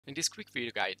In this quick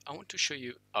video guide, I want to show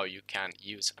you how you can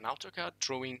use an Autocad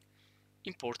drawing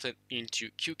imported into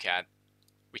QCAD,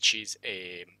 which is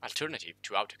an alternative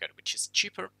to Autocad, which is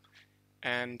cheaper.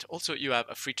 And also you have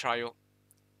a free trial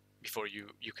before you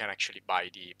can actually buy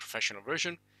the professional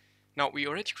version. Now, we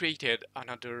already created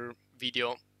another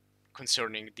video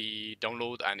concerning the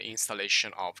download and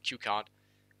installation of QCAD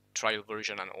trial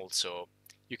version, and also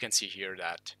you can see here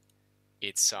that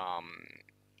it's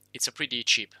a pretty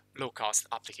cheap, low-cost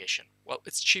application. Well,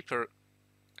 it's cheaper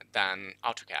than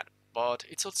AutoCAD, but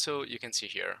it's also, you can see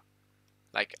here,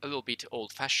 like a little bit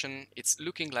old-fashioned. It's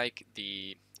looking like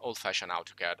the old-fashioned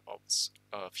AutoCAD of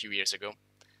a few years ago.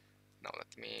 Now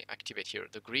let me activate here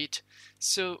the grid.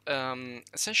 So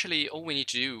essentially all we need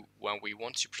to do when we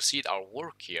want to proceed our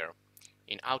work here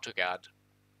in AutoCAD,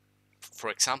 for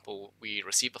example, we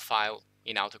receive a file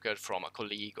in AutoCAD from a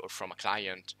colleague or from a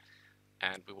client,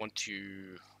 and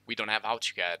we don't have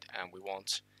AutoCAD and we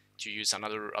want to use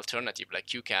another alternative like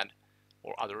QCAD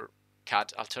or other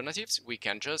CAD alternatives, we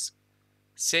can just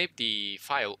save the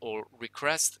file or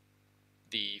request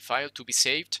the file to be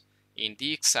saved in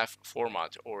DXF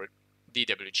format or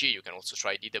DWG. You can also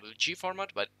try DWG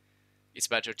format, but it's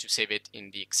better to save it in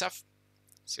DXF.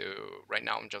 So right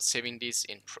now I'm just saving this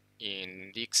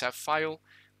in DXF file,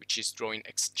 which is drawing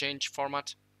exchange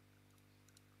format.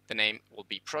 The name will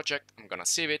be project. I'm gonna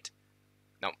save it.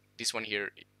 Now this one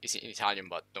here is in Italian,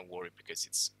 but don't worry because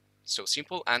it's so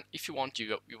simple. And if you want,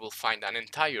 you will find an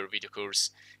entire video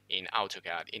course in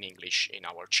AutoCAD in English in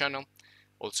our channel.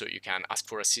 Also, you can ask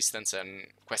for assistance and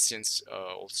questions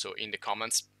also in the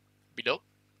comments below.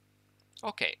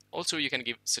 Okay, also you can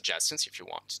give suggestions if you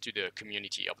want to the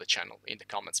community of the channel in the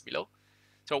comments below.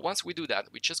 So once we do that,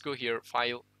 we just go here,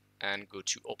 File, and go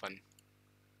to Open.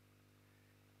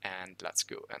 And let's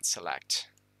go and select.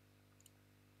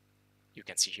 You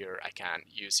can see here I can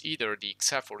use either the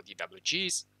XF or the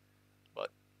WGs, but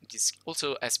it is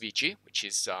also SVG, which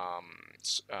is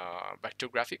vector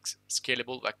graphics,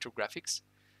 scalable vector graphics.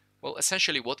 Well,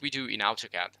 essentially what we do in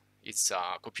AutoCAD is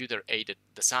computer-aided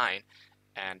design,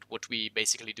 and what we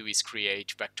basically do is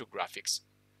create vector graphics.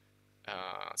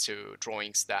 So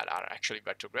drawings that are actually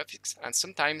vector graphics, and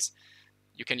sometimes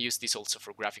you can use this also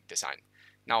for graphic design.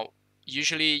 Now,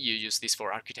 usually you use this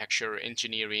for architecture,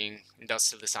 engineering,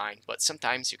 industrial design, but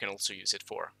sometimes you can also use it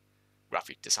for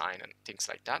graphic design and things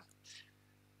like that.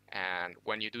 And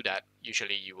when you do that,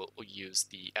 usually you will use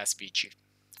the SVG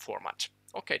format.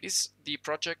 Okay, this is the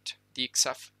project, the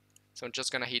XF. So I'm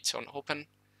just gonna hit on Open.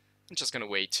 I'm just gonna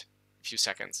wait a few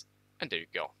seconds, and there you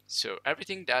go. So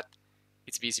everything that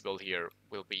is visible here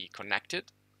will be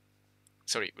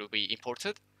will be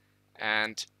imported,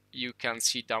 and you can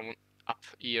see down up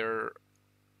here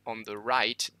on the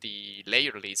right the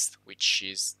layer list, which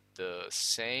is the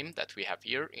same that we have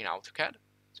here in AutoCAD.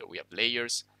 So we have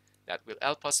layers that will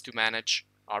help us to manage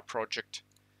our project,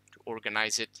 to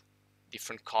organize it,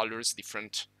 different colors,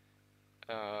 different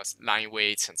line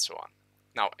weights, and so on.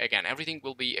 Now again, everything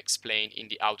will be explained in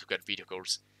the AutoCAD video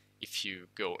course if you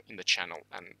go in the channel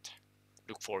and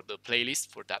look for the playlist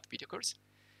for that video course.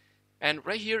 And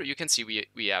right here you can see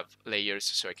we have layers,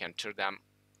 so I can turn them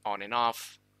on and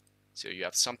off. So you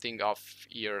have something off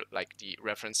here like the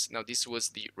reference. Now this was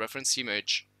the reference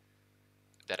image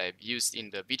that I've used in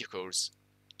the video course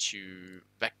to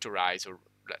vectorize, or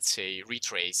let's say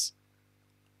retrace,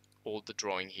 all the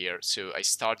drawing here. So I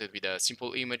started with a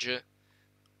simple image,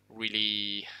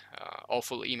 really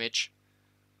awful image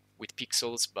with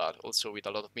pixels, but also with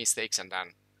a lot of mistakes, and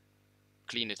then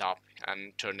clean it up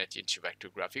and turn it into vector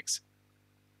graphics.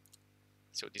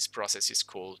 So this process is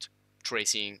called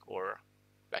tracing or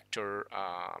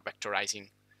vectorizing.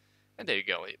 And there you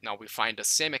go. Now we find the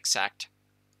same exact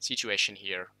situation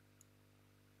here,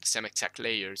 the same exact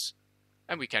layers,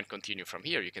 and we can continue from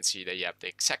here. You can see that you have the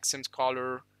exact same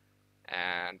color,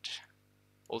 and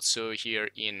also here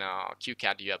in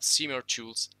QCAD you have similar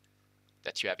tools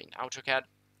that you have in AutoCAD.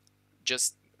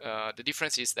 Just the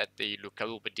difference is that they look a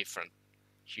little bit different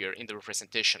here in the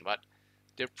representation, but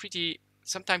they're pretty,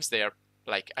 sometimes they are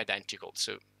like identical.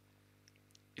 So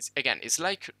it's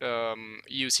like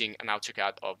using an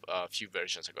AutoCAD of a few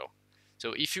versions ago.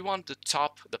 So if you want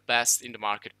the best in the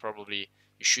market, probably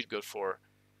you should go for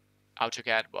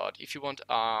AutoCAD. But if you want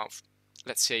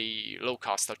let's say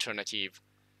low-cost alternative,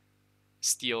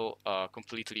 still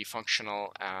completely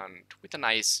functional and with a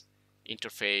nice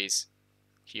interface,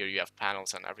 here you have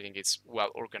panels and everything is well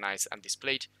organized and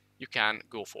displayed, you can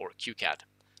go for QCAD.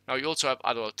 Now you also have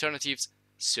other alternatives,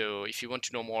 so if you want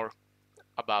to know more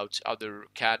about other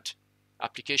CAD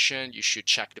application, you should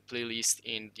check the playlist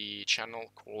in the channel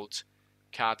called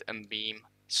CAD and BIM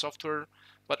software.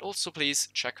 but also please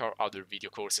check our other video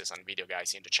courses and video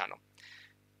guides in the channel.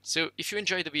 So if you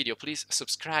enjoyed the video, please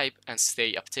subscribe and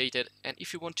stay updated. And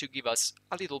if you want to give us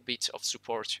a little bit of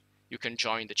support, you can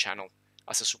join the channel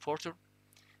as a supporter.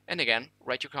 And again,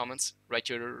 write your comments, write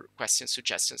your questions,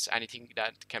 suggestions, anything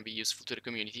that can be useful to the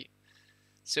community.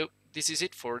 So this is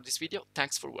it for this video.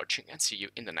 Thanks for watching and see you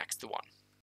in the next one.